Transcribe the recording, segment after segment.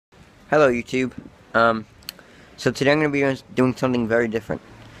Hello YouTube. So today I'm going to be doing something very different.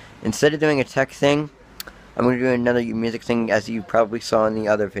 Instead of doing a tech thing, I'm going to do another music thing as you probably saw in the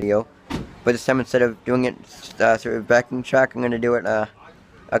other video. But this time instead of doing it through a backing track, I'm going to do it a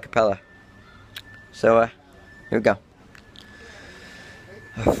cappella. So here we go.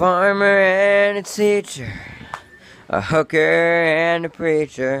 A farmer and a teacher, a hooker and a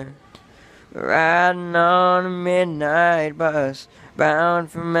preacher, riding on a midnight bus bound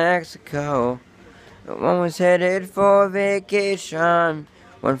for Mexico. One was headed for vacation,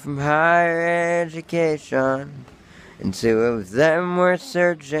 one from higher education, and two of them were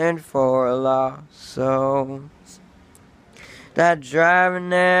searching for lost souls. That driver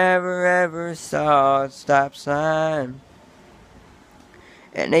never ever saw a stop sign,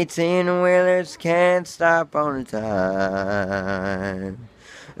 and 18-wheelers can't stop on a dime.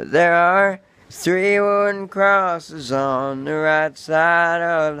 There are 3 wooden crosses on the right side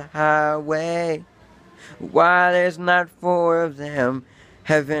of the highway. Why there's not 4 of them,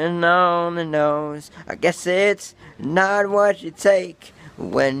 heaven only knows. I guess it's not what you take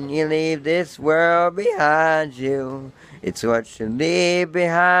when you leave this world behind you. It's what you leave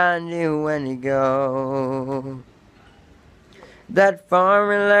behind you when you go. That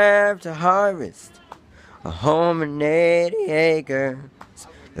farmer left to harvest a home and 80 acres,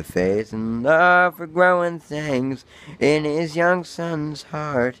 the faith and love for growing things in his young son's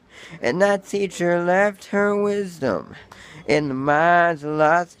heart. And that teacher left her wisdom in the minds of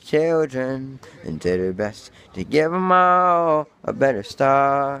lots of children, and did her best to give them all a better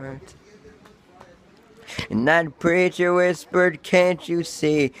start. And that preacher whispered, "Can't you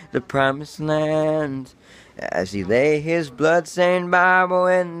see the promised land?" as he lay his blood-stained Bible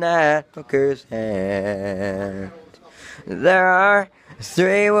in that hooker's hand. There are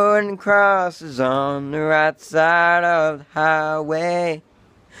 3 wooden crosses on the right side of the highway.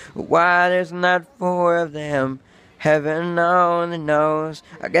 Why there's not 4 of them, heaven only knows.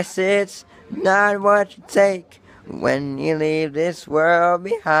 I guess it's not what you take when you leave this world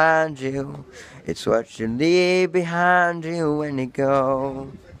behind you. It's what you leave behind you when you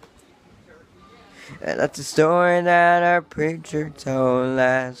go. And that's a story that our preacher told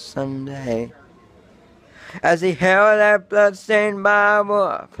last Sunday, as he held that bloodstained Bible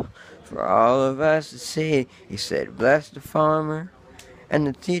up for all of us to see. He said, "Bless the farmer and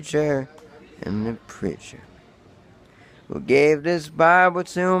the teacher and the preacher who gave this Bible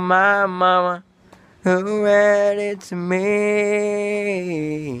to my mama, who read it to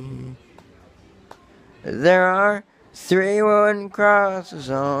me." There are 3 wooden crosses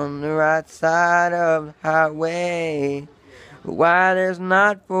on the right side of the highway. Why there's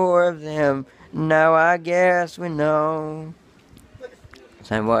not 4 of them, now I guess we know. It's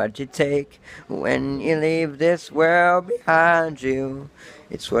what you take when you leave this world behind you.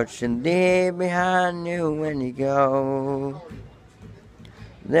 It's what you leave behind you when you go.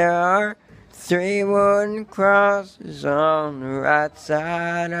 There are 3 wooden crosses on the right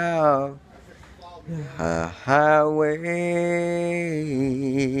side of the highway.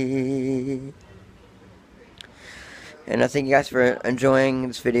 And I thank you guys for enjoying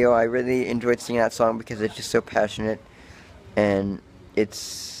this video. I really enjoyed singing that song because it's just so passionate, and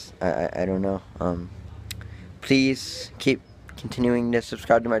it's, I don't know, please keep continuing to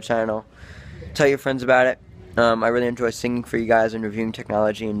subscribe to my channel. Tell your friends about it. I really enjoy singing for you guys and reviewing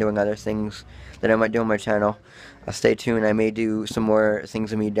technology and doing other things that I might do on my channel. Stay tuned. I may do some more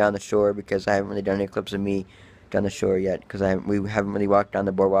things of me down the shore, because I haven't really done any clips of me down the shore yet, because we haven't really walked down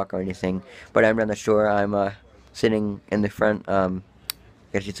the boardwalk or anything. But I'm down the shore. I'm sitting in the front, I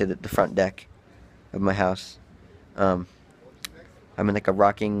guess you'd say the front deck of my house. I'm in like a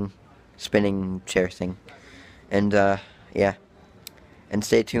rocking, spinning chair thing, and yeah. And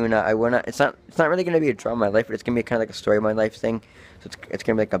stay tuned. It's not really gonna be a drama of my life, but it's gonna be kind of like a story of my life thing. So it's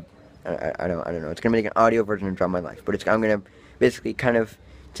gonna be like I don't know. It's gonna be like an audio version of Drama of My Life, but I'm gonna basically kind of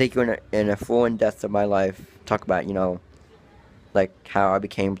take you in a full in depth of my life, talk about, you know, like how I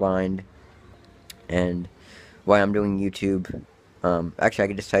became blind and why I'm doing YouTube. Actually, I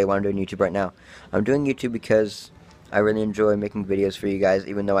can just tell you why I'm doing YouTube right now. I'm doing YouTube because I really enjoy making videos for you guys.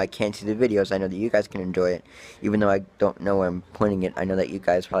 Even though I can't see the videos, I know that you guys can enjoy it. Even though I don't know where I'm pointing it, I know that you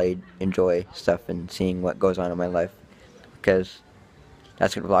guys probably enjoy stuff and seeing what goes on in my life, because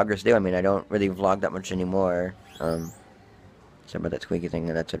that's what vloggers do. I mean, I don't really vlog that much anymore. Sorry about that squeaky thing,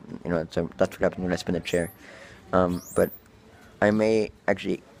 and that's what, you know, that's what happens when I spin the chair. But I may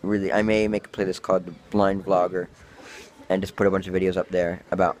make a playlist called The Blind Vlogger, and just put a bunch of videos up there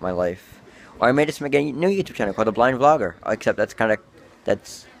about my life. Or I may just make a new YouTube channel called The Blind Vlogger, except that's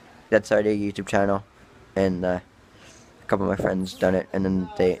already a YouTube channel, and couple of my friends done it, and then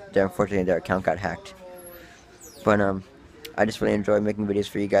unfortunately their account got hacked. But I just really enjoy making videos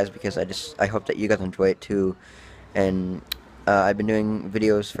for you guys because I hope that you guys enjoy it too. And I've been doing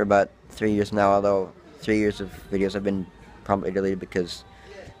videos for about 3 years now, although 3 years of videos have been promptly deleted because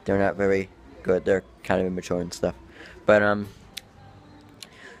they're not very good. They're kind of immature and stuff. But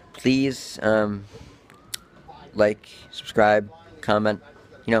please like, subscribe, comment.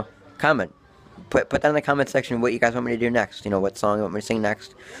 Comment. Put down in the comment section what you guys want me to do next. What song you want me to sing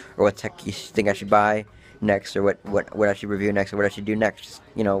next, or what tech you think I should buy next, or what I should review next, or what I should do next.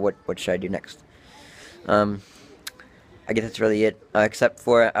 What should I do next? I guess that's really it. Except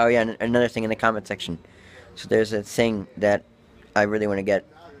for, oh yeah, another thing in the comment section. So there's a thing that I really want to get.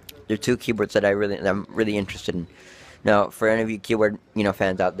 There are 2 keyboards that I'm really interested in. Now, for any of you keyboard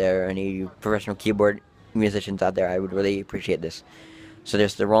fans out there, any of you professional keyboard musicians out there, I would really appreciate this. So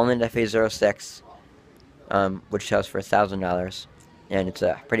there's the Roland FA06, which sells for $1,000, and it's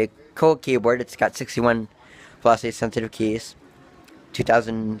a pretty cool keyboard. It's got 61 velocity sensitive keys,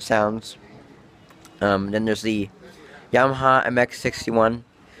 2,000 sounds. Then there's the Yamaha MX61,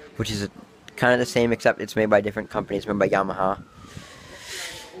 which is kind of the same, except it's made by a different company. It's made by Yamaha.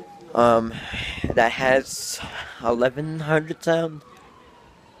 That has 1,100 sounds.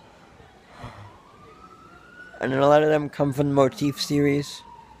 And then a lot of them come from the Motif series,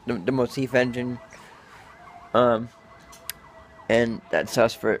 the Motif engine. And that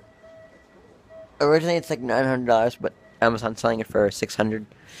sells for, originally it's like $900, but Amazon's selling it for $600.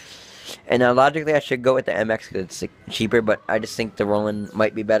 And logically I should go with the MX because it's like, cheaper, but I just think the Roland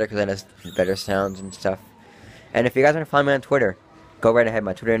might be better because it has better sounds and stuff. And if you guys want to find me on Twitter, go right ahead.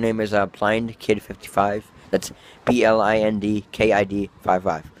 My Twitter name is blindkid55. That's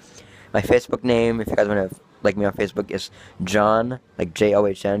BLINDKID55. My Facebook name, if you guys want to like me on Facebook, is John, like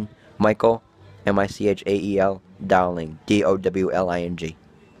JOHN, Michael, MICHAEL, Dowling, DOWLING.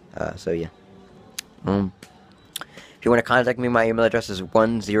 So yeah. If you want to contact me, my email address is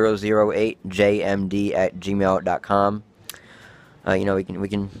 1008jmd@gmail.com. We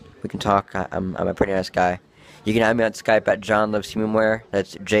can talk. I'm a pretty nice guy. You can add me on Skype at John Loves Humanware.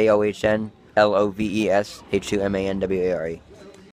 That's JOHNLOVESHUMANWARE.